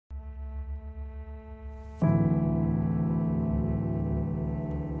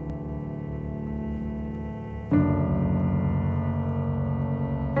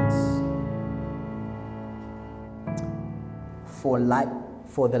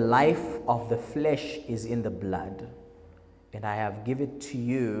For the life of the flesh is in the blood, and I have given it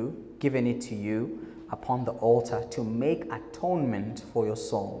to you upon the altar to make atonement for your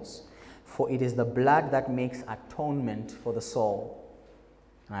souls. For it is the blood that makes atonement for the soul.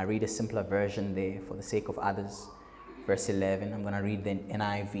 And I read a simpler version there for the sake of others. Verse 11, I'm going to read the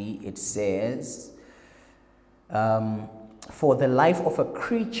NIV. It says, for the life of a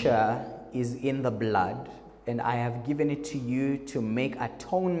creature is in the blood, and I have given it to you to make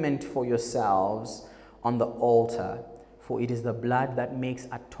atonement for yourselves on the altar. For it is the blood that makes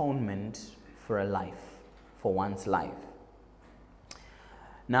atonement for a life, for one's life.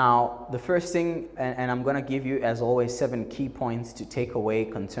 Now, the first thing, and I'm going to give you, as always, 7 key points to take away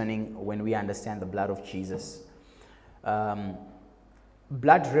concerning when we understand the blood of Jesus.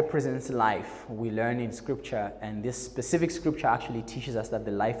 Blood represents life. We learn in scripture, and this specific scripture actually teaches us that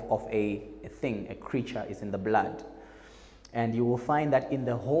the life of a thing, a creature, is in the blood. And you will find that in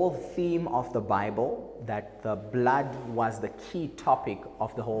the whole theme of the Bible, that the blood was the key topic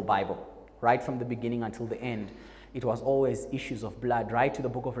of the whole Bible. Right from the beginning until the end, it was always issues of blood. Right to the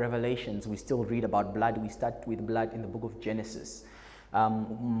book of Revelations, we still read about blood. We start with blood in the book of Genesis.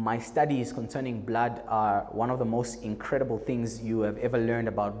 My studies concerning blood are one of the most incredible things you have ever learned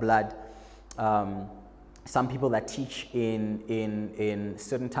about blood. Some people that teach in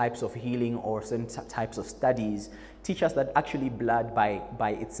certain types of healing or certain types of studies teach us that actually blood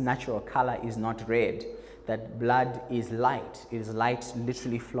by its natural color is not red. That blood is light. It is light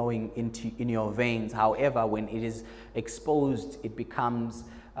literally flowing in your veins. However, when it is exposed, it becomes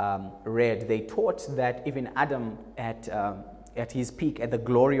red. They taught that even Adam at his peak, at the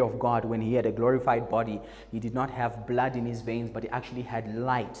glory of God, when he had a glorified body, he did not have blood in his veins, but he actually had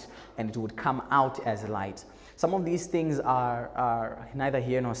light, and it would come out as light. Some of these things are neither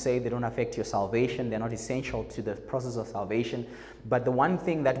here nor say. They don't affect your salvation. They're not essential to the process of salvation. But the one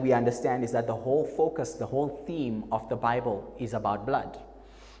thing that we understand is that the whole focus, the whole theme of the Bible is about blood.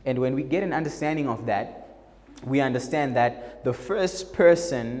 And when we get an understanding of that, we understand that the first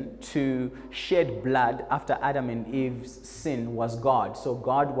person to shed blood after Adam and Eve's sin was God. So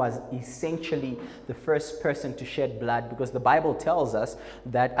God was essentially the first person to shed blood, because the Bible tells us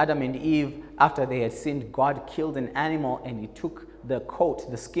that Adam and Eve, after they had sinned, God killed an animal and he took the coat,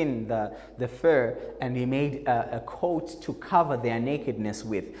 the skin, the fur, and he made a coat to cover their nakedness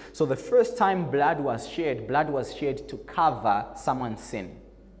with. So the first time blood was shed to cover someone's sin.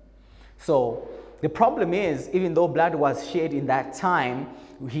 So the problem is, even though blood was shed in that time,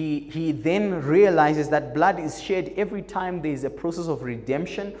 he then realizes that blood is shed every time there is a process of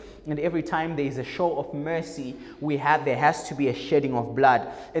redemption, and every time there is a show of mercy, there has to be a shedding of blood.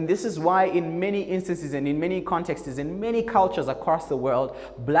 And this is why in many instances and in many contexts, in many cultures across the world,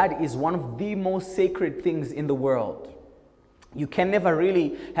 blood is one of the most sacred things in the world. You can never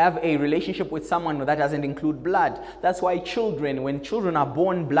really have a relationship with someone that doesn't include blood. That's why when children are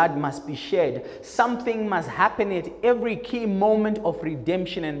born, blood must be shed. Something must happen at every key moment of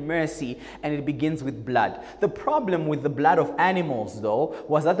redemption and mercy, and it begins with blood. The problem with the blood of animals, though,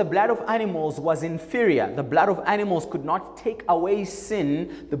 was that the blood of animals was inferior. The blood of animals could not take away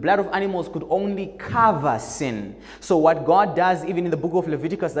sin. The blood of animals could only cover sin. So what God does, even in the book of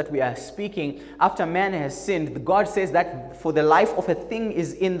Leviticus that we are speaking, after man has sinned, God says that for the life of a thing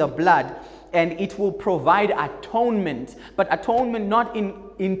is in the blood, and it will provide atonement. But atonement not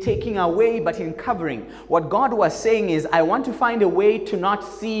in taking away, but in covering. What God was saying is, I want to find a way to not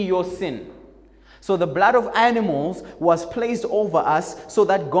see your sin. So the blood of animals was placed over us so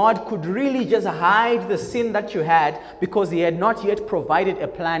that God could really just hide the sin that you had, because he had not yet provided a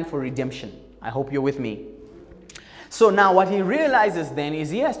plan for redemption. I hope you're with me. So now what he realizes then is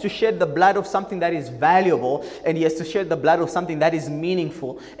he has to shed the blood of something that is valuable, and he has to shed the blood of something that is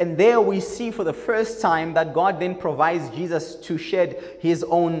meaningful. And there we see for the first time that God then provides Jesus to shed his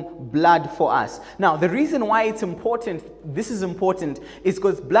own blood for us. Now the reason why it's important, this is important, is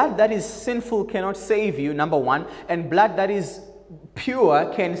because blood that is sinful cannot save you, number one, and blood that is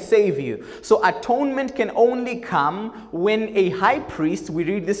pure can save you. So atonement can only come when a high priest, we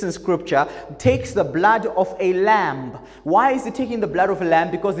read this in scripture, takes the blood of a lamb. Why is he taking the blood of a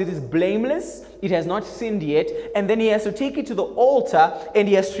lamb? Because it is blameless, it has not sinned yet, and then he has to take it to the altar and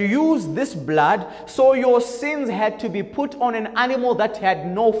he has to use this blood. So your sins had to be put on an animal that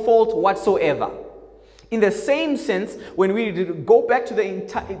had no fault whatsoever. In the same sense, when we go back to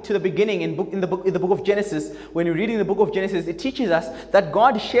the beginning in the book of Genesis, when you're reading the book of Genesis, it teaches us that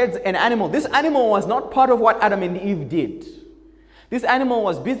God sheds an animal. This animal was not part of what Adam and Eve did. This animal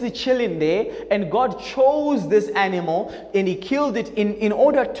was busy chilling there, and God chose this animal and he killed it in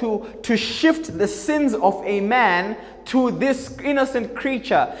order to shift the sins of a man to this innocent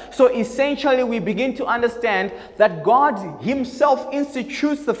creature. So essentially we begin to understand that God himself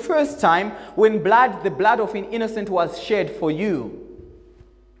institutes the first time when the blood of an innocent was shed for you.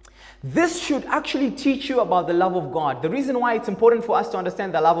 This should actually teach you about the love of God. The reason why it's important for us to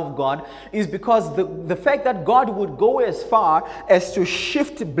understand the love of God is because the fact that God would go as far as to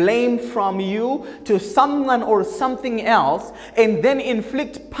shift blame from you to someone or something else and then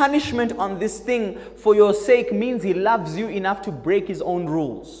inflict punishment on this thing for your sake means he loves you enough to break his own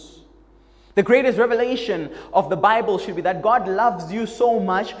rules. The greatest revelation of the Bible should be that God loves you so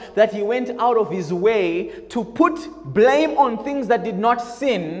much that he went out of his way to put blame on things that did not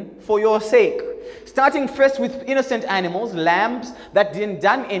sin for your sake. Starting first with innocent animals, lambs that didn't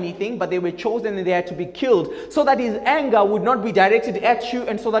done anything, but they were chosen and they had to be killed so that his anger would not be directed at you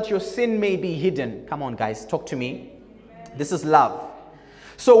and so that your sin may be hidden. Come on guys, talk to me. This is love.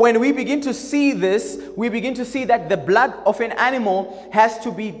 So when we begin to see this, we begin to see that the blood of an animal has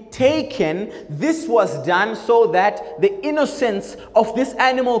to be taken. This was done so that the innocence of this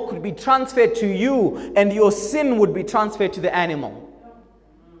animal could be transferred to you and your sin would be transferred to the animal.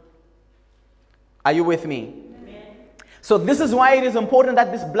 Are you with me? So this is why it is important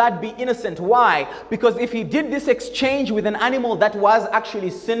that this blood be innocent. Why? Because if he did this exchange with an animal that was actually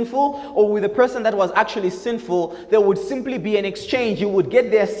sinful or with a person that was actually sinful, there would simply be an exchange. You would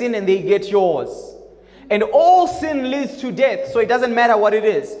get their sin and they get yours. And all sin leads to death, so it doesn't matter what it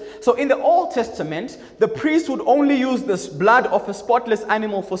is. So in the Old Testament, the priest would only use this blood of a spotless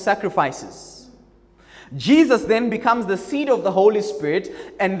animal for sacrifices. Jesus then becomes the seed of the Holy Spirit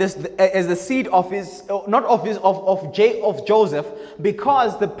and this as the seed of of Joseph,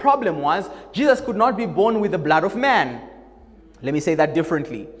 because the problem was Jesus could not be born with the blood of man. Let me say that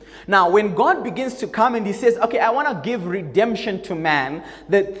differently. Now, when God begins to come and he says, okay, I want to give redemption to man,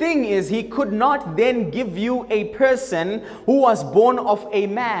 the thing is he could not then give you a person who was born of a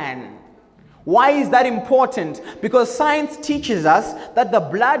man. Why is that important? Because science teaches us that the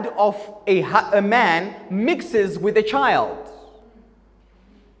blood of a man mixes with a child.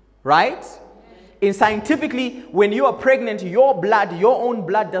 Right? In scientifically, when you are pregnant, your blood, your own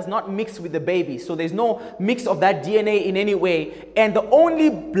blood does not mix with the baby. So there's no mix of that DNA in any way. And the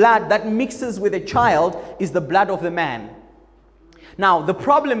only blood that mixes with a child is the blood of the man. Now, the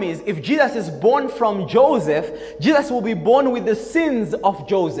problem is, if Jesus is born from Joseph, Jesus will be born with the sins of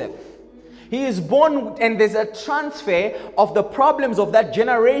Joseph. He is born and there's a transfer of the problems of that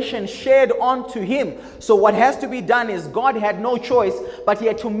generation shared onto him. So what has to be done is God had no choice, but he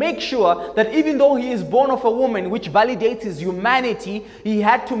had to make sure that even though he is born of a woman, which validates his humanity, he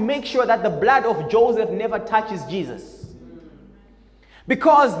had to make sure that the blood of Joseph never touches Jesus.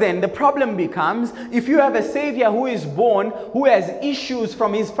 Because then the problem becomes, if you have a savior who is born, who has issues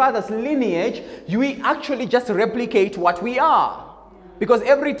from his father's lineage, we actually just replicate what we are. Because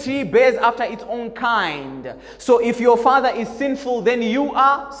every tree bears after its own kind. So if your father is sinful, then you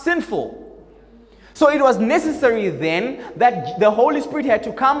are sinful. So it was necessary then that the Holy Spirit had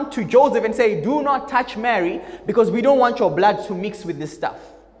to come to Joseph and say, do not touch Mary because we don't want your blood to mix with this stuff.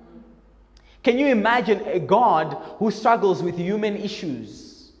 Can you imagine a God who struggles with human issues?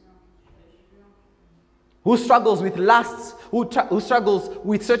 Who struggles with lusts? Who struggles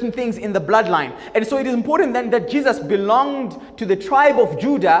with certain things in the bloodline. And so it is important then that Jesus belonged to the tribe of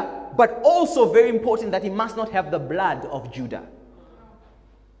Judah, but also very important that he must not have the blood of Judah.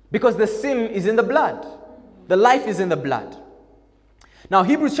 Because the sin is in the blood. The life is in the blood. Now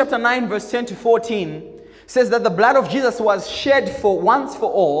Hebrews chapter 9 verse 10 to 14 says that the blood of Jesus was shed for once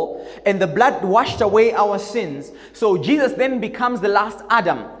for all, and the blood washed away our sins. So Jesus then becomes the last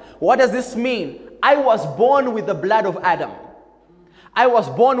Adam. What does this mean? I was born with the blood of Adam. I was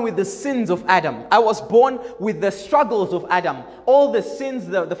born with the sins of Adam. I was born with the struggles of Adam. All the sins,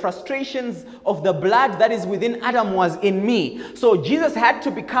 the frustrations of the blood that is within Adam was in me. So Jesus had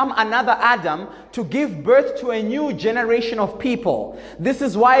to become another Adam to give birth to a new generation of people. This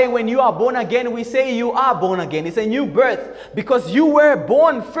is why when you are born again, we say you are born again. It's a new birth because you were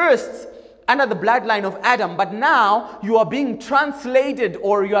born first under the bloodline of Adam, but now you are being translated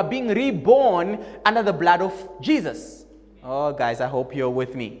or you are being reborn under the blood of Jesus. Oh guys, I hope you're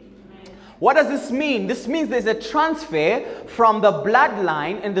with me. What does this mean? This means there's a transfer from the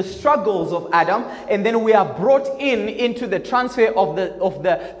bloodline and the struggles of Adam, and then we are brought into the transfer of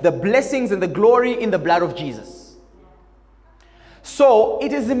the blessings and the glory in the blood of Jesus. So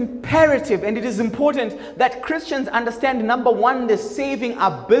it is imperative and it is important that Christians understand, number one, the saving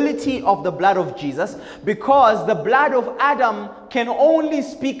ability of the blood of Jesus, because the blood of Adam can only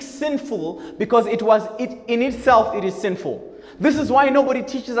speak sinful because in itself it is sinful. This is why nobody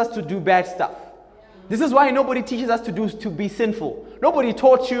teaches us to do bad stuff. This is why nobody teaches us to be sinful. Nobody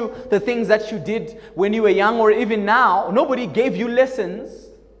taught you the things that you did when you were young or even now. Nobody gave you lessons.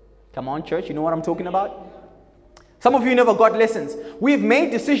 Come on, church, you know what I'm talking about? Some of you never got lessons. We've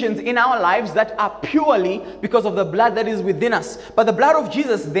made decisions in our lives that are purely because of the blood that is within us. But the blood of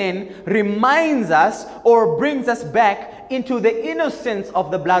Jesus then reminds us or brings us back into the innocence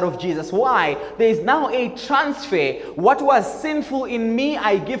of the blood of Jesus. Why? There is now a transfer. What was sinful in me,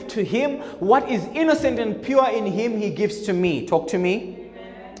 I give to him. What is innocent and pure in him, he gives to me. Talk to me.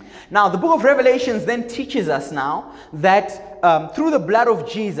 Now, the book of Revelations then teaches us now that through the blood of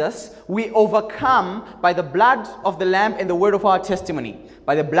Jesus, we overcome by the blood of the Lamb and the word of our testimony.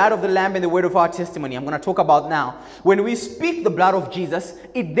 By the blood of the Lamb and the word of our testimony. I'm going to talk about now. When we speak the blood of Jesus,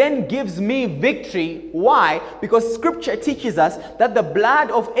 it then gives me victory. Why? Because scripture teaches us that the blood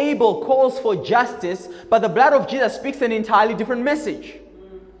of Abel calls for justice, but the blood of Jesus speaks an entirely different message.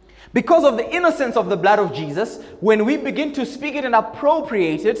 Because of the innocence of the blood of Jesus, when we begin to speak it and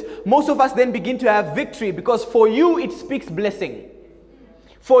appropriate it, most of us then begin to have victory, because for you it speaks blessing.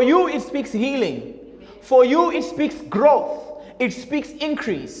 For you it speaks healing. For you it speaks growth. It speaks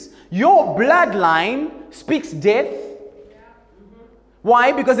increase. Your bloodline speaks death.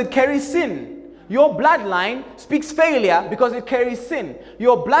 Why? Because it carries sin. Your bloodline speaks failure because it carries sin.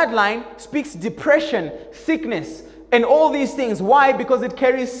 Your bloodline speaks depression, sickness, and all these things. Why? Because it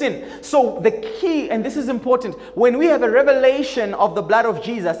carries sin. So the key, and this is important, when we have a revelation of the blood of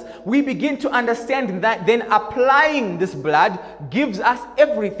Jesus, we begin to understand that then applying this blood gives us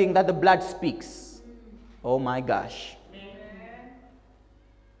everything that the blood speaks. Oh my gosh.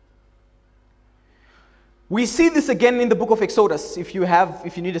 We see this again in the book of Exodus. If you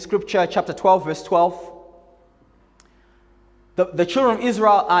need a scripture, chapter 12, verse 12. The children of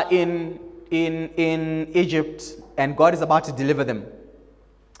Israel are in Egypt, and God is about to deliver them.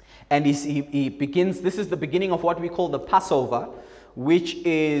 And he begins, this is the beginning of what we call the Passover, which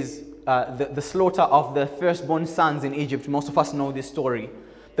is the slaughter of the firstborn sons in Egypt. Most of us know this story.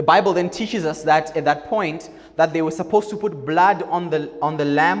 The Bible then teaches us that at that point, that they were supposed to put blood on the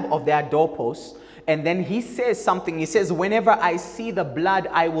lamb of their doorposts. And then he says something. He says, whenever I see the blood,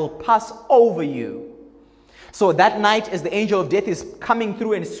 I will pass over you. So that night, as the angel of death is coming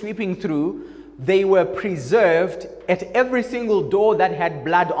through and sweeping through, they were preserved at every single door that had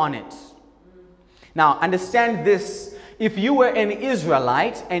blood on it. Now, understand this. If you were an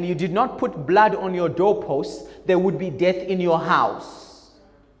Israelite and you did not put blood on your doorposts, there would be death in your house.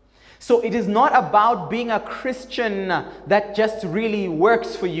 So it is not about being a Christian that just really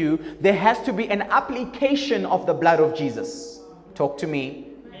works for you. There has to be an application of the blood of Jesus. Talk to me.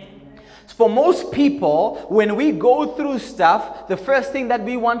 For most people, when we go through stuff, the first thing that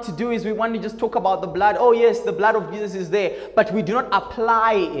we want to do is we want to just talk about the blood. Oh yes, the blood of Jesus is there, but we do not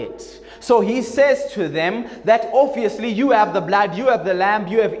apply it. So he says to them that obviously you have the blood, you have the lamb,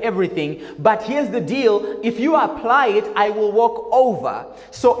 you have everything. But here's the deal, if you apply it, I will walk over.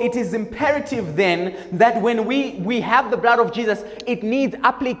 So it is imperative then that when we have the blood of Jesus, it needs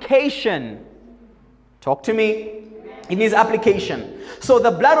application. Talk to me. It needs application. So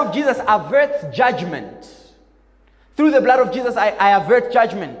the blood of Jesus averts judgment. Through the blood of Jesus, I avert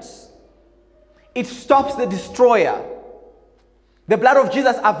judgment. It stops the destroyer. The blood of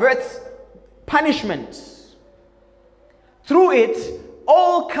Jesus averts punishment. Through it,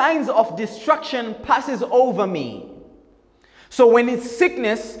 all kinds of destruction passes over me. So when it's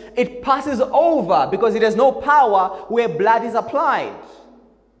sickness, it passes over because it has no power where blood is applied.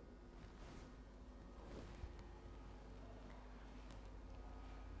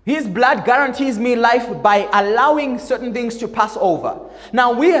 His blood guarantees me life by allowing certain things to pass over.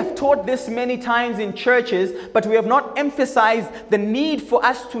 Now, we have taught this many times in churches, but we have not emphasized the need for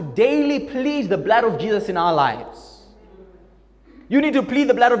us to daily plead the blood of Jesus in our lives. You need to plead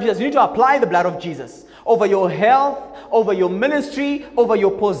the blood of Jesus. You need to apply the blood of Jesus over your health, over your ministry, over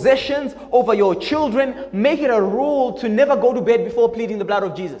your possessions, over your children. Make it a rule to never go to bed before pleading the blood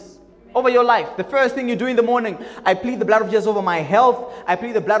of Jesus over your life. The first thing you do in the morning, I plead the blood of Jesus over my health. I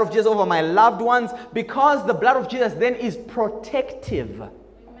plead the blood of Jesus over my loved ones, because the blood of Jesus then is protective. Amen.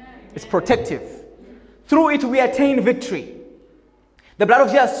 It's protective. Through it we attain victory. The blood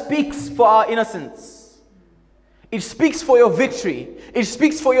of Jesus speaks for our innocence. It speaks for your victory. It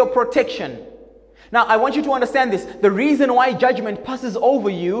speaks for your protection. Now, I want you to understand this. The reason why judgment passes over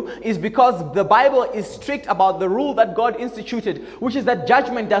you is because the Bible is strict about the rule that God instituted, which is that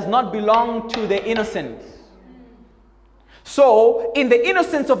judgment does not belong to the innocent. So, in the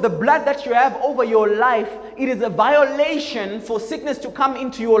innocence of the blood that you have over your life, it is a violation for sickness to come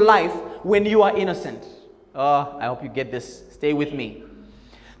into your life when you are innocent. I hope you get this. Stay with me.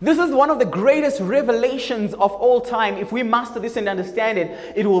 This is one of the greatest revelations of all time. If we master this and understand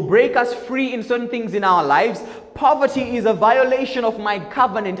it, it will break us free in certain things in our lives. Poverty is a violation of my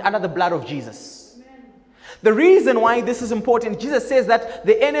covenant under the blood of Jesus. The reason why this is important, Jesus says that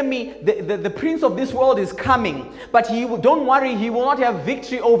the enemy, the prince of this world is coming, but don't worry, he will not have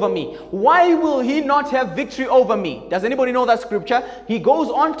victory over me. Why will he not have victory over me? Does anybody know that scripture? He goes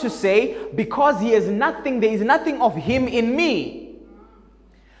on to say, because he has nothing, there is nothing of him in me.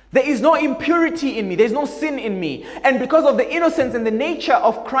 There is no impurity in me. There is no sin in me. And because of the innocence and the nature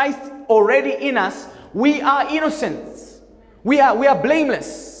of Christ already in us, we are innocents. We are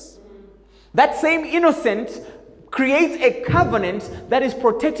blameless. That same innocence creates a covenant that is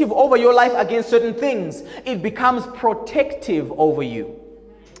protective over your life against certain things. It becomes protective over you.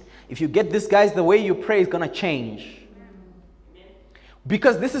 If you get this, guys, the way you pray is going to change.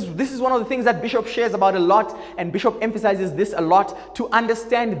 Because this is one of the things that Bishop shares about a lot, and Bishop emphasizes this a lot, to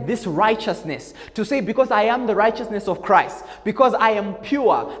understand this righteousness. To say, because I am the righteousness of Christ, because I am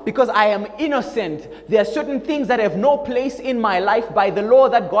pure, because I am innocent, there are certain things that have no place in my life by the law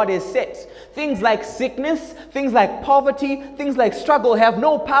that God has set. Things like sickness, things like poverty, things like struggle have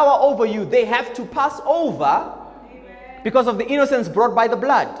no power over you. They have to pass over because of the innocence brought by the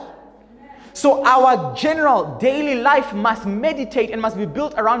blood. So our general daily life must meditate and must be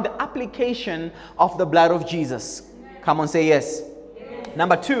built around the application of the blood of Jesus. Come on, say yes. Yes.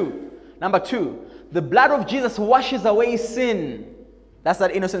 Number two, the blood of Jesus washes away sin. That's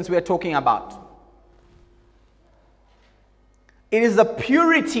that innocence we are talking about. It is the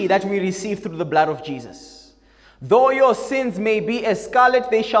purity that we receive through the blood of Jesus. Though your sins may be as scarlet,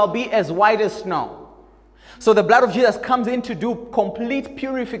 they shall be as white as snow. So the blood of Jesus comes in to do complete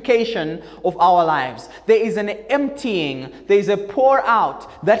purification of our lives. There is an emptying, there is a pour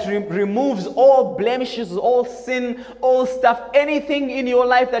out that removes all blemishes, all sin, all stuff. Anything in your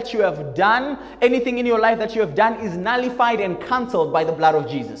life that you have done, is nullified and cancelled by the blood of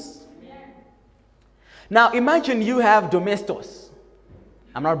Jesus. Now imagine you have Domestos.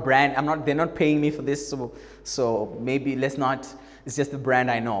 They're not paying me for this, so maybe let's not. It's just the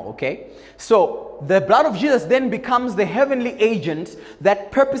brand I know, okay? So the blood of Jesus then becomes the heavenly agent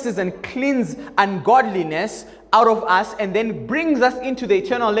that purposes and cleans ungodliness out of us and then brings us into the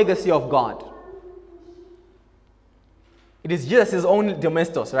eternal legacy of God. It is Jesus' own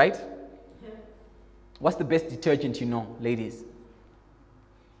Domestos, right? What's the best detergent you know, ladies?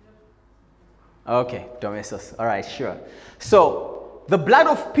 Okay, Domestos. All right, sure. So the blood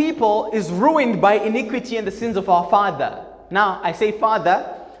of people is ruined by iniquity and the sins of our father. Now, I say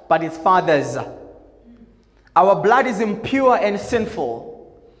father, but it's fathers. Our blood is impure and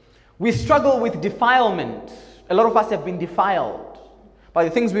sinful. We struggle with defilement. A lot of us have been defiled by the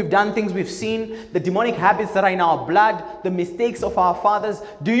things we've done, things we've seen, the demonic habits that are in our blood, the mistakes of our fathers.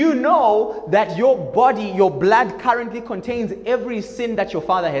 Do you know that your body, your blood currently contains every sin that your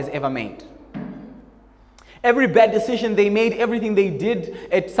father has ever made? Every bad decision they made, everything they did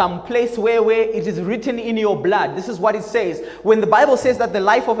at some place where it is written in your blood. This is what it says. When the Bible says that the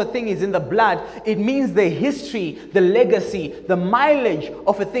life of a thing is in the blood, it means the history, the legacy, the mileage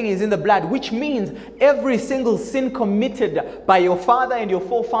of a thing is in the blood, which means every single sin committed by your father and your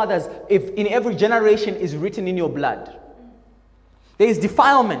forefathers, if in every generation, is written in your blood. There is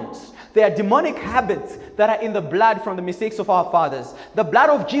defilement. There are demonic habits that are in the blood from the mistakes of our fathers. The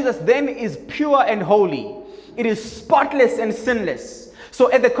blood of Jesus then is pure and holy. It is spotless and sinless.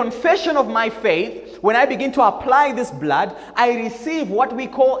 So at the confession of my faith, when I begin to apply this blood, I receive what we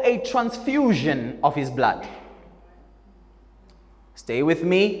call a transfusion of his blood. Stay with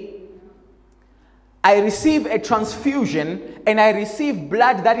me. I receive a transfusion and I receive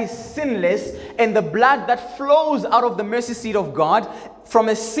blood that is sinless, and the blood that flows out of the mercy seat of God from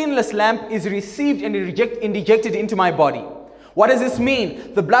a sinless lamb is received and injected into my body. What does this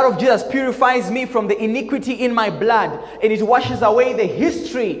mean? The blood of Jesus purifies me from the iniquity in my blood, and it washes away the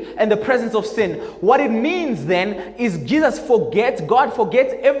history and the presence of sin. What it means then is God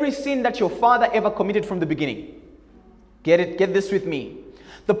forgets every sin that your father ever committed from the beginning. Get it? Get this with me.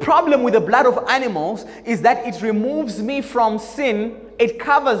 The problem with the blood of animals is that it removes me from sin. It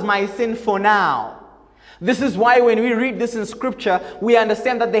covers my sin for now. This is why when we read this in scripture, we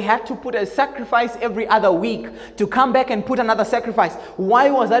understand that they had to put a sacrifice every other week to come back and put another sacrifice. Why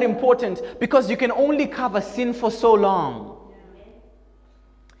was that important? Because you can only cover sin for so long.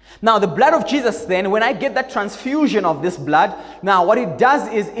 Now the blood of Jesus then, when I get that transfusion of this blood, now what it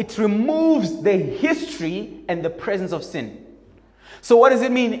does is it removes the history and the presence of sin. So what does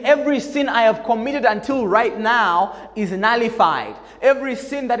it mean? Every sin I have committed until right now is nullified. Every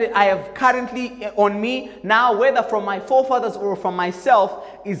sin that I have currently on me now, whether from my forefathers or from myself,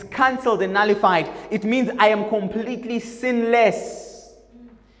 is cancelled and nullified. It means I am completely sinless.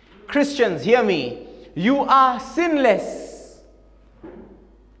 Christians, hear me. You are sinless.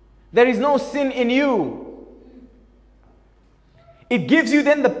 There is no sin in you. It gives you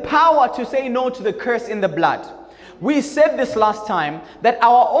then the power to say no to the curse in the blood. We said this last time, that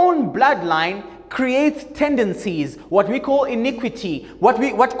our own bloodline creates tendencies, what we call iniquity,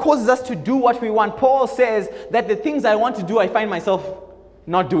 what causes us to do what we want. Paul says that the things I want to do, I find myself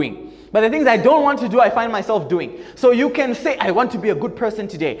not doing. But the things I don't want to do, I find myself doing. So you can say, I want to be a good person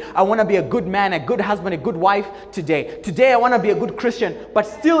today. I want to be a good man, a good husband, a good wife today. Today I want to be a good Christian. But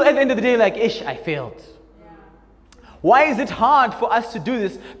still at the end of the day, like, I failed. Why is it hard for us to do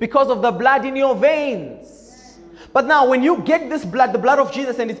this? Because of the blood in your veins. But now when you get this blood, the blood of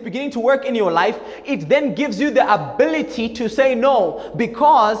Jesus, and it's beginning to work in your life, it then gives you the ability to say no,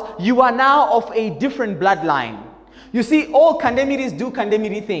 because you are now of a different bloodline. You see, all Kandemiris do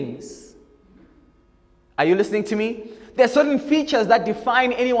Kandemiri things. Are you listening to me? There are certain features that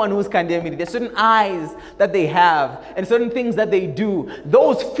define anyone who's Kandemiri. There are certain eyes that they have and certain things that they do.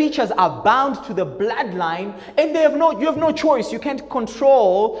 Those features are bound to the bloodline, and you have no choice. You can't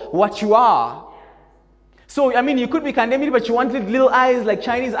control what you are. So, I mean, you could be Kandemiri, but you wanted little eyes like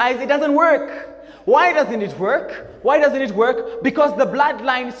Chinese eyes. It doesn't work. Why doesn't it work? Why doesn't it work? Because the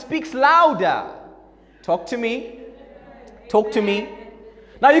bloodline speaks louder. Talk to me. Talk to me.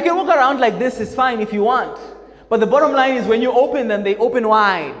 Now, you can walk around like this. It's fine if you want. But the bottom line is when you open them, they open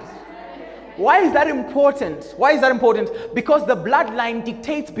wide. Why is that important? Why is that important? Because the bloodline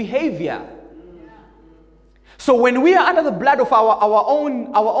dictates behavior. So when we are under the blood of our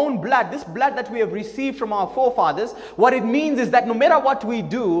own blood, this blood that we have received from our forefathers, what it means is that no matter what we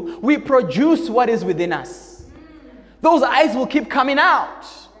do, we produce what is within us. Those eyes will keep coming out.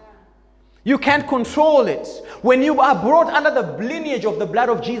 You can't control it. When you are brought under the lineage of the blood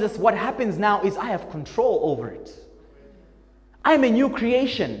of Jesus, what happens now is I have control over it. I'm a new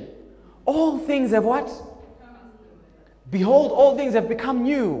creation. All things have what? Behold, all things have become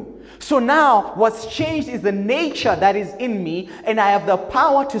new. So now what's changed is the nature that is in me, and I have the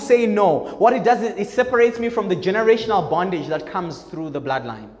power to say no. What it does is it separates me from the generational bondage that comes through the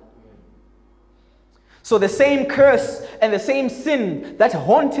bloodline. So the same curse and the same sin that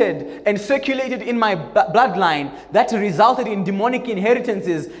haunted and circulated in my bloodline, that resulted in demonic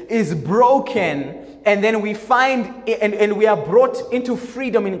inheritances, is broken. And then we find, and we are brought into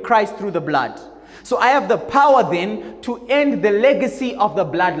freedom in Christ through the blood. So I have the power then to end the legacy of the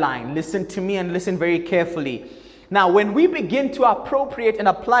bloodline. Listen to me and listen very carefully. Now, when we begin to appropriate and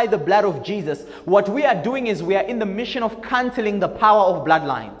apply the blood of Jesus, what we are doing is we are in the mission of canceling the power of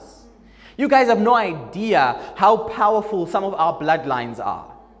bloodlines. You guys have no idea how powerful some of our bloodlines are.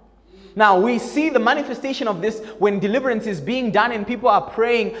 Now, we see the manifestation of this when deliverance is being done and people are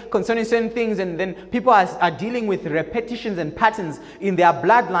praying concerning certain things, and then people are dealing with repetitions and patterns in their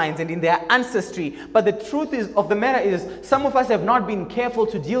bloodlines and in their ancestry. But the truth of the matter is, some of us have not been careful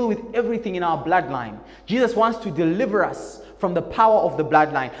to deal with everything in our bloodline. Jesus wants to deliver us from the power of the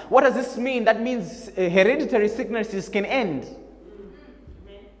bloodline. What does this mean? That means hereditary sicknesses can end.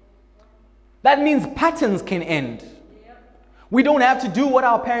 That means patterns can end. We don't have to do what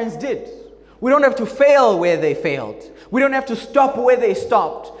our parents did. We don't have to fail where they failed. We don't have to stop where they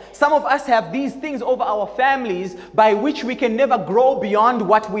stopped. Some of us have these things over our families by which we can never grow beyond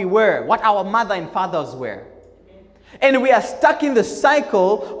what we were, what our mother and fathers were. And we are stuck in the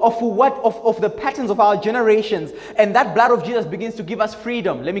cycle of the patterns of our generations. And that blood of Jesus begins to give us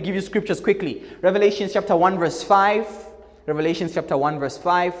freedom. Let me give you scriptures quickly. Revelation chapter 1 verse 5. Revelation chapter 1 verse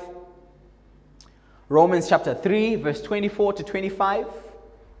 5. Romans chapter 3, verse 24 to 25.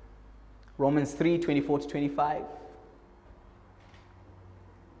 Romans 3, 24 to 25.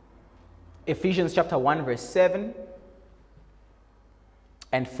 Ephesians chapter 1, verse 7.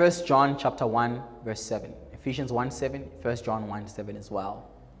 And 1 John chapter 1, verse 7. Ephesians 1, 7, 1 John 1, 7 as well.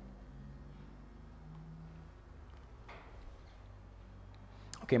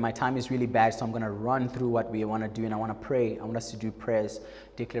 Okay, my time is really bad, so I'm going to run through what we want to do, and I want to pray. I want us to do prayers,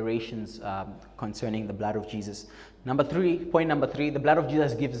 declarations concerning the blood of Jesus. Point number three, the blood of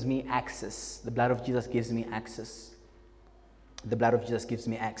Jesus gives me access. The blood of Jesus gives me access. The blood of Jesus gives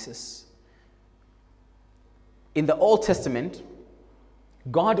me access. In the Old Testament,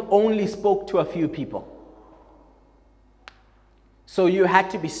 God only spoke to a few people. So you had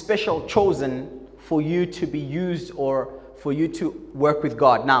to be special, chosen for you to be used or for you to work with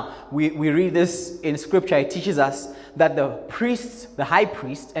God. Now, we read this in scripture. It teaches us that the priests, the high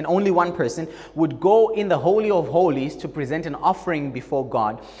priest, and only one person would go in the Holy of Holies to present an offering before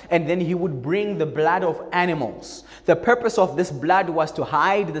God, and then he would bring the blood of animals. The purpose of this blood was to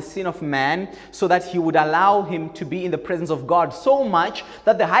hide the sin of man so that he would allow him to be in the presence of God, so much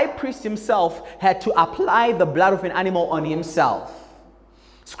that the high priest himself had to apply the blood of an animal on himself.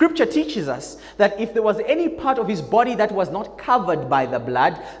 Scripture teaches us that if there was any part of his body that was not covered by the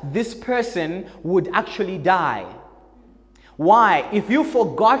blood, this person would actually die. Why? If you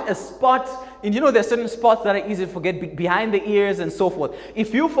forgot a spot, and there are certain spots that are easy to forget, behind the ears and so forth.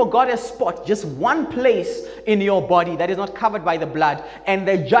 If you forgot a spot, just one place in your body that is not covered by the blood, and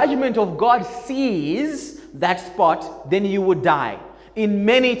the judgment of God sees that spot, then you would die. In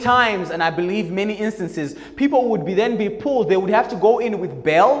many times, and I believe many instances, people would then be pulled. They would have to go in with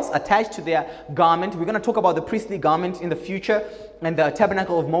bells attached to their garment. We're going to talk about the priestly garment in the future, and the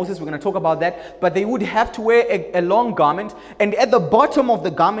tabernacle of Moses. We're going to talk about that. But they would have to wear a long garment, and at the bottom of the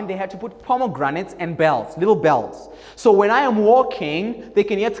garment, they had to put pomegranates and bells, little bells. So when I am walking, they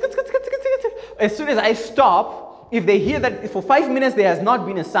can hear, as soon as I stop, if they hear that for 5 minutes there has not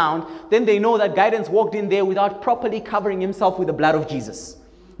been a sound, then they know that Guidance walked in there without properly covering himself with the blood of Jesus,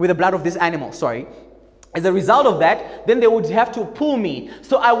 with the blood of this animal, sorry. As a result of that, then they would have to pull me.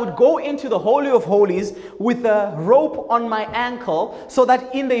 So I would go into the Holy of Holies with a rope on my ankle so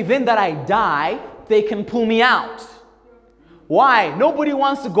that in the event that I die, they can pull me out. Why? Nobody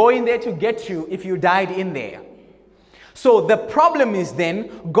wants to go in there to get you if you died in there. So the problem is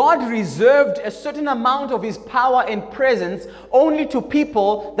then, God reserved a certain amount of his power and presence only to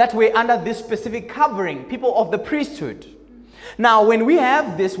people that were under this specific covering, people of the priesthood. Now, when we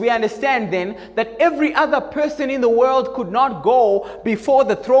have this, we understand then that every other person in the world could not go before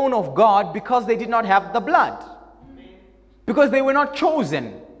the throne of God because they did not have the blood, because they were not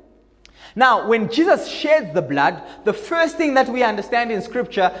chosen. Now, when Jesus sheds the blood, the first thing that we understand in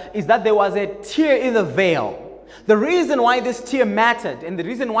scripture is that there was a tear in the veil. The reason why this tear mattered and the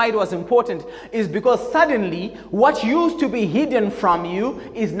reason why it was important is because suddenly what used to be hidden from you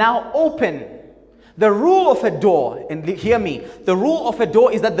is now open. The rule of a door, and hear me, the rule of a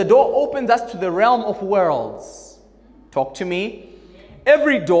door is that the door opens us to the realm of worlds. Talk to me.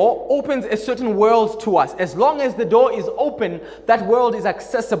 Every door opens a certain world to us. As long as the door is open, that world is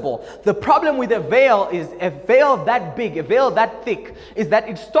accessible. The problem with a veil is a veil that big, a veil that thick, is that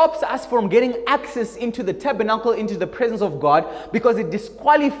it stops us from getting access into the tabernacle, into the presence of God, because it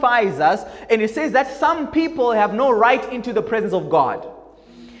disqualifies us, and it says that some people have no right into the presence of God.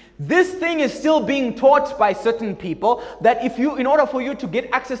 This thing is still being taught by certain people, that in order for you to get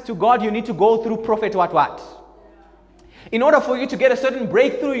access to God, you need to go through prophet what? In order for you to get a certain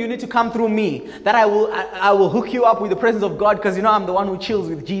breakthrough, you need to come through me. That I will hook you up with the presence of God, because I'm the one who chills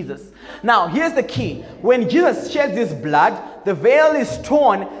with Jesus. Now, here's the key. When Jesus sheds his blood, the veil is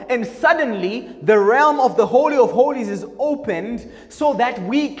torn, and suddenly the realm of the Holy of Holies is opened so that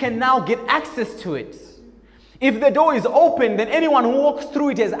we can now get access to it. If the door is open, then anyone who walks through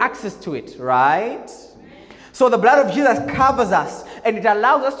it has access to it, right? So the blood of Jesus covers us, and it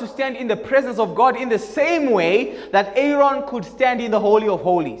allows us to stand in the presence of God in the same way that Aaron could stand in the Holy of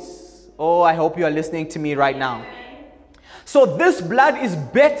Holies. Oh, I hope you are listening to me right now. So this blood is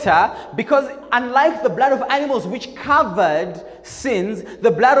better because unlike the blood of animals which covered sins,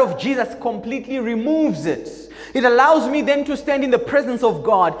 the blood of Jesus completely removes it. It allows me then to stand in the presence of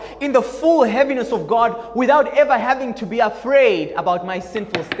God, in the full heaviness of God, without ever having to be afraid about my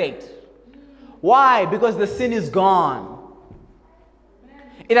sinful state. Why? Because the sin is gone.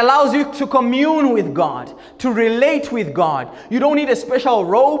 It allows you to commune with God, to relate with God. You don't need a special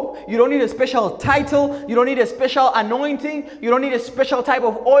robe. You don't need a special title. You don't need a special anointing. You don't need a special type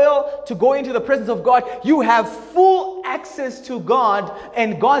of oil to go into the presence of God. You have full access to God,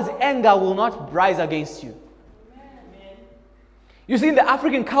 and God's anger will not rise against you. You see, in the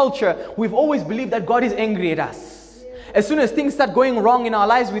African culture, we've always believed that God is angry at us. As soon as things start going wrong in our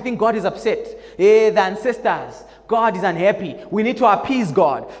lives, we think God is upset. The ancestors, God is unhappy. We need to appease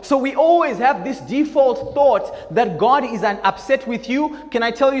God. So we always have this default thought that God is upset with you. Can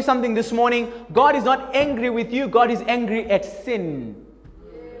I tell you something this morning? God is not angry with you. God is angry at sin.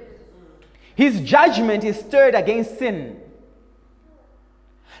 His judgment is stirred against sin.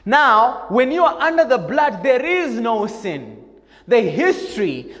 Now, when you are under the blood, there is no sin. The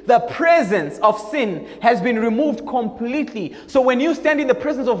history, the presence of sin has been removed completely. So when you stand in the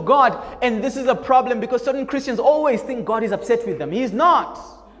presence of God, and this is a problem because certain Christians always think God is upset with them. He's not.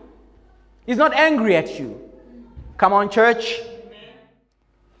 He's not angry at you. Come on, church.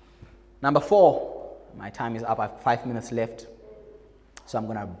 Number 4, My time is up. I have 5 minutes left. So I'm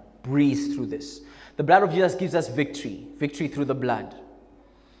going to breeze through this. The blood of Jesus gives us victory. Victory through the blood.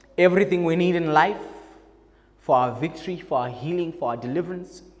 Everything we need in life for our victory, for our healing, for our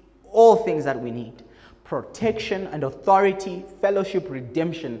deliverance, all things that we need. Protection and authority, fellowship,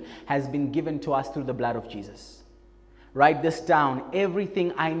 redemption has been given to us through the blood of Jesus. Write this down.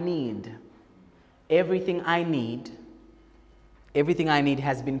 Everything I need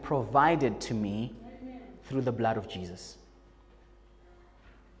has been provided to me through the blood of Jesus.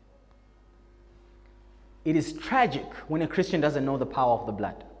 It is tragic when a Christian doesn't know the power of the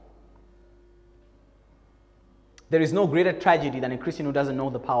blood. There is no greater tragedy than a Christian who doesn't know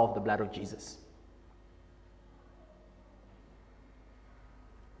the power of the blood of Jesus.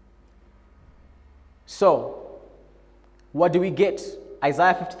 So, what do we get?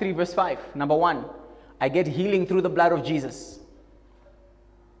 Isaiah 53 verse 5. Number 1, I get healing through the blood of Jesus.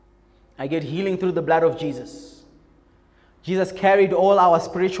 I get healing through the blood of Jesus. Jesus carried all our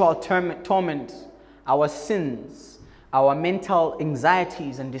spiritual torment, our sins, our mental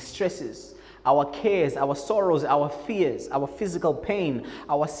anxieties and distresses, our cares, our sorrows, our fears, our physical pain,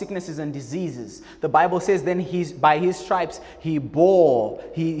 our sicknesses and diseases. The Bible says then by his stripes he bore,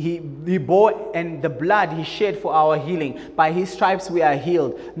 and the blood he shed for our healing. By his stripes we are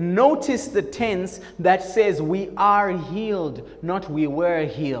healed. Notice the tense that says we are healed, not we were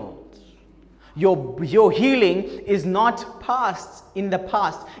healed. Your healing is not past in the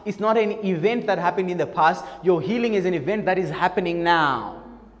past. It's not an event that happened in the past. Your healing is an event that is happening now.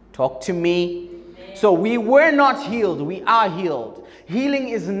 Talk to me. So we were not healed. We are healed. Healing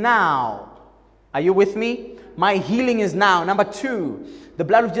is now. Are you with me? My healing is now. Number 2, the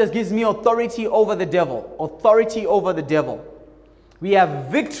blood of Jesus gives me authority over the devil. Authority over the devil. We have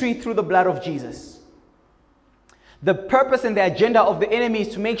victory through the blood of Jesus. The purpose and the agenda of the enemy is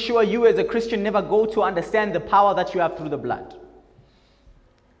to make sure you as a Christian never go to understand the power that you have through the blood.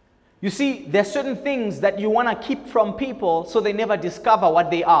 You see, there are certain things that you want to keep from people so they never discover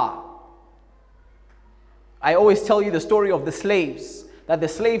what they are. I always tell you the story of the slaves, that the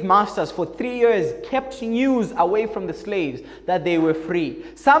slave masters for 3 years kept news away from the slaves that they were free.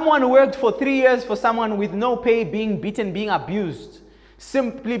 Someone worked for 3 years for someone with no pay, being beaten, being abused,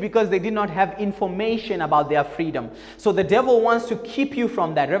 simply because they did not have information about their freedom. So the devil wants to keep you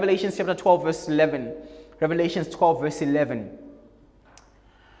from that. Revelation chapter 12 verse 11. Revelation 12 verse 11.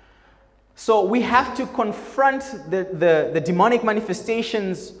 So we have to confront the demonic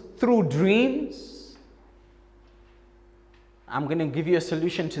manifestations through dreams. I'm going to give you a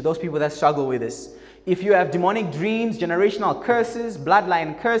solution to those people that struggle with this. If you have demonic dreams, generational curses,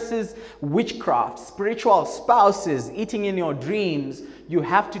 bloodline curses, witchcraft, spiritual spouses eating in your dreams, you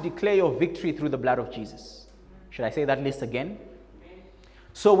have to declare your victory through the blood of Jesus. Should I say that list again?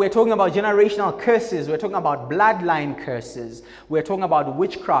 So we're talking about generational curses, we're talking about bloodline curses, we're talking about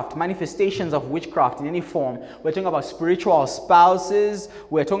witchcraft, manifestations of witchcraft in any form, we're talking about spiritual spouses,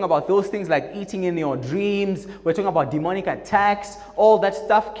 we're talking about those things like eating in your dreams, we're talking about demonic attacks, all that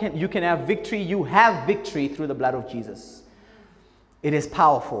stuff, you can have victory. You have victory through the blood of Jesus. It is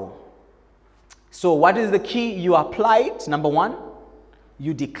powerful. So what is the key? You apply it, number 1,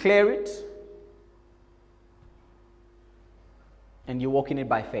 you declare it, and you walk in it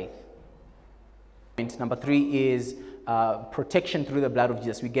by faith. Number 3 is protection through the blood of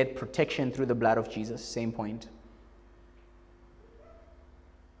Jesus. We get protection through the blood of Jesus. Same point.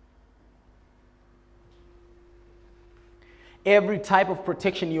 Every type of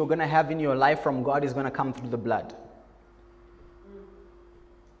protection you're going to have in your life from God is going to come through the blood.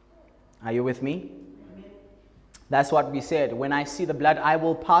 Are you with me? That's what we said. When I see the blood, I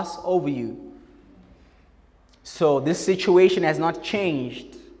will pass over you. So this situation has not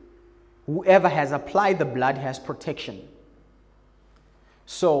changed. Whoever has applied the blood has protection.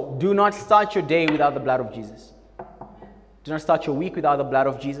 So do not start your day without the blood of Jesus. Do not start your week without the blood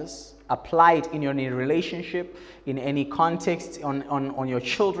of Jesus. Apply it in your relationship, in any context, on your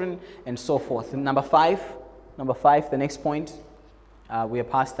children, and so forth. And number 5, the next point, we are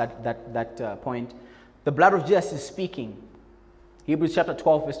past that point. The blood of Jesus is speaking. Hebrews chapter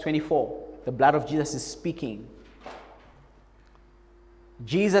 12 verse 24. The blood of Jesus is speaking.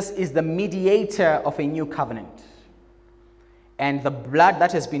 Jesus is the mediator of a new covenant. And the blood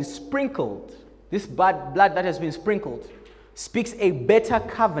that has been sprinkled, this blood that has been sprinkled, speaks a better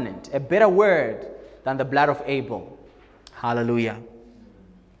covenant, a better word than the blood of Abel. Hallelujah.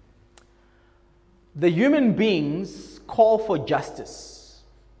 The human beings call for justice.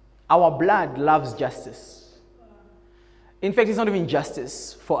 Our blood loves justice. In fact, it's not even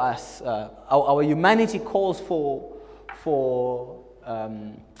justice for us. Our humanity calls for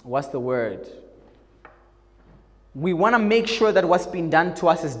what's the word? We want to make sure that what's been done to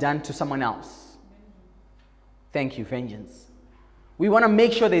us is done to someone else. Thank you, vengeance. We want to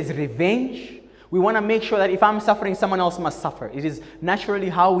make sure there's revenge. We want to make sure that if I'm suffering, someone else must suffer. It is naturally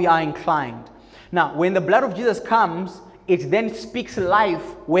how we are inclined. Now, when the blood of Jesus comes, it then speaks life,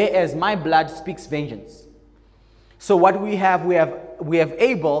 whereas my blood speaks vengeance. So what we have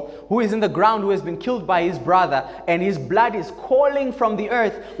Abel, who is in the ground, who has been killed by his brother, and his blood is calling from the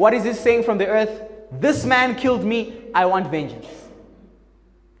earth. What is it saying from the earth? This man killed me, I want vengeance.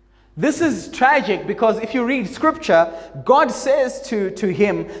 This is tragic because if you read scripture, God says to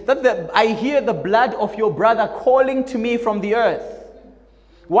him that I hear the blood of your brother calling to me from the earth.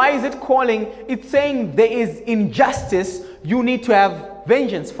 Why is it calling? It's saying there is injustice, you need to have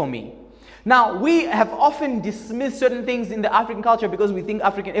vengeance for me. Now, we have often dismissed certain things in the African culture because we think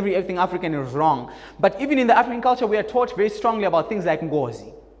everything African is wrong. But even in the African culture, we are taught very strongly about things like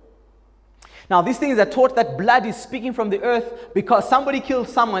ngozi. Now, these things are taught that blood is speaking from the earth because somebody killed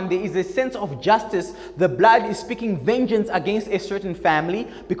someone. There is a sense of justice. The blood is speaking vengeance against a certain family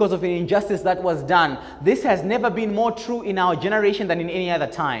because of an injustice that was done. This has never been more true in our generation than in any other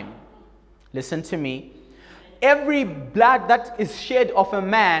time. Listen to me. Every blood that is shed of a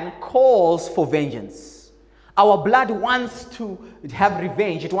man calls for vengeance. Our blood wants to have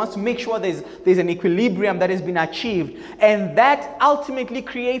revenge. It wants to make sure there's an equilibrium that has been achieved. And that ultimately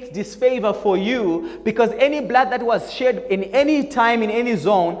creates disfavor for you because any blood that was shed in any time, in any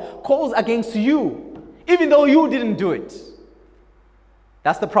zone, calls against you, even though you didn't do it.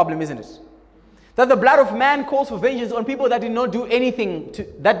 That's the problem, isn't it? That the blood of man calls for vengeance on people that did not do anything.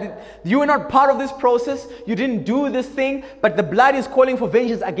 You were not part of this process. You didn't do this thing, but the blood is calling for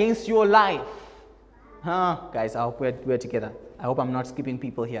vengeance against your life. Guys, I hope we're together. I hope I'm not skipping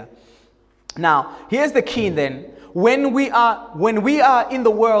people here. Now, here's the key then. When we are in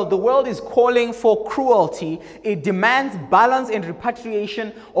the world is calling for cruelty. It demands balance and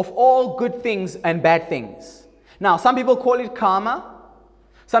repatriation of all good things and bad things. Now, some people call it karma.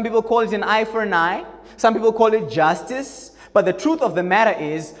 Some people call it an eye for an eye. Some people call it justice. But the truth of the matter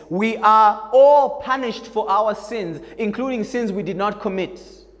is, we are all punished for our sins, including sins we did not commit.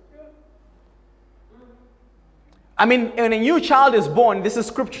 I mean, when a new child is born, this is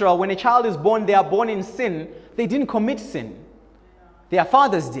scriptural, when a child is born, they are born in sin. They didn't commit sin. Their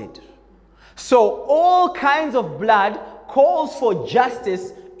fathers did. So all kinds of blood calls for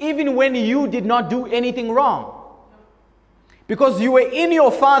justice even when you did not do anything wrong. Because you were in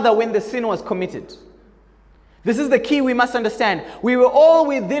your father when the sin was committed. This is the key we must understand. We were all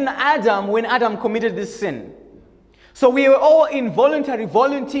within Adam when Adam committed this sin. So we were all involuntary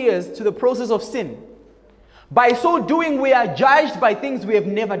volunteers to the process of sin. By so doing, we are judged by things we have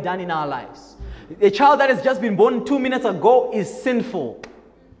never done in our lives. A child that has just been born 2 minutes ago is sinful.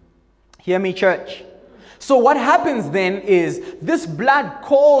 Hear me, church. So what happens then is this blood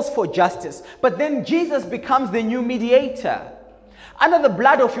calls for justice, but then Jesus becomes the new mediator. Under the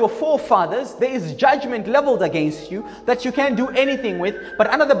blood of your forefathers, there is judgment leveled against you that you can't do anything with, but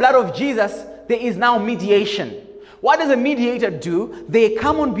under the blood of Jesus, there is now mediation. What does a mediator do? They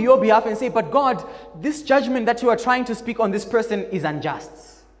come on your behalf and say, but God, this judgment that you are trying to speak on this person is unjust.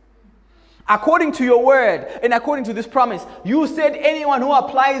 According to your word and according to this promise, you said anyone who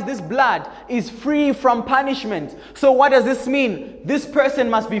applies this blood is free from punishment. So what does this mean? This person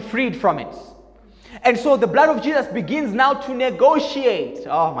must be freed from it. And so the blood of Jesus begins now to negotiate.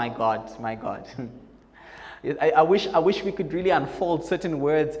 Oh my God, my God. I wish we could really unfold certain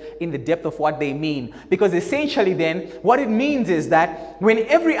words in the depth of what they mean. Because essentially then, what it means is that when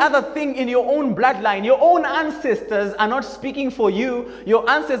every other thing in your own bloodline, your own ancestors are not speaking for you, your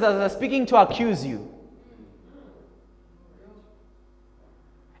ancestors are speaking to accuse you.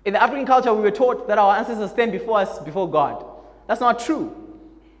 In the African culture, we were taught that our ancestors stand before us, before God. That's not true.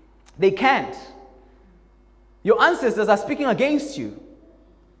 They can't. Your ancestors are speaking against you.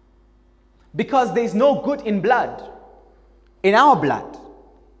 Because there is no good in blood, in our blood.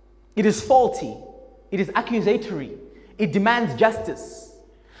 It is faulty. It is accusatory. It demands justice.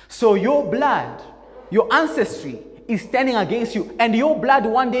 So your blood, your ancestry is standing against you. And your blood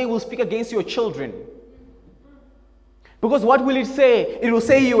one day will speak against your children. Because what will it say? It will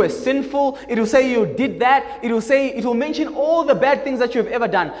say you were sinful. It will say you did that. It will mention all the bad things that you have ever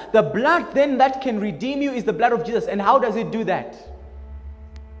done. The blood then that can redeem you is the blood of Jesus. And how does it do that?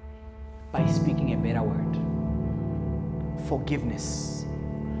 By speaking a better word. Forgiveness.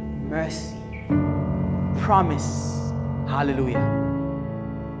 Mercy. Promise. Hallelujah.